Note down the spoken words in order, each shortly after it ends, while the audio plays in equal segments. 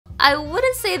I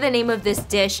wouldn't say the name of this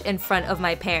dish in front of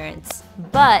my parents,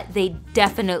 but they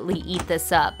definitely eat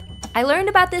this up. I learned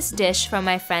about this dish from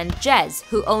my friend Jez,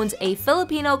 who owns a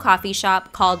Filipino coffee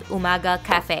shop called Umaga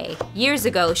Cafe. Years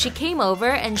ago, she came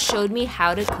over and showed me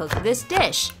how to cook this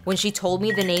dish. When she told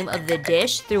me the name of the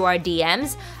dish through our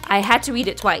DMs, I had to read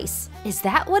it twice. Is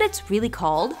that what it's really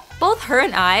called? Both her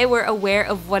and I were aware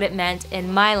of what it meant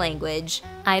in my language.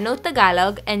 I know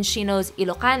Tagalog and she knows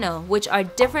Ilocano, which are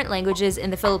different languages in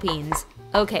the Philippines.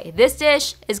 Okay, this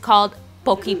dish is called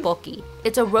Poki Poki.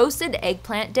 It's a roasted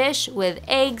eggplant dish with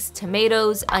eggs,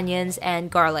 tomatoes, onions,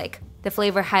 and garlic. The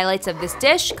flavor highlights of this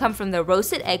dish come from the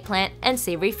roasted eggplant and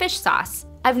savory fish sauce.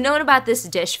 I've known about this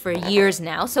dish for years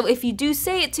now, so if you do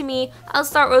say it to me, I'll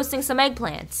start roasting some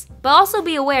eggplants. But also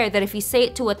be aware that if you say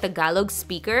it to a Tagalog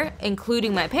speaker,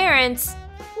 including my parents,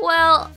 well,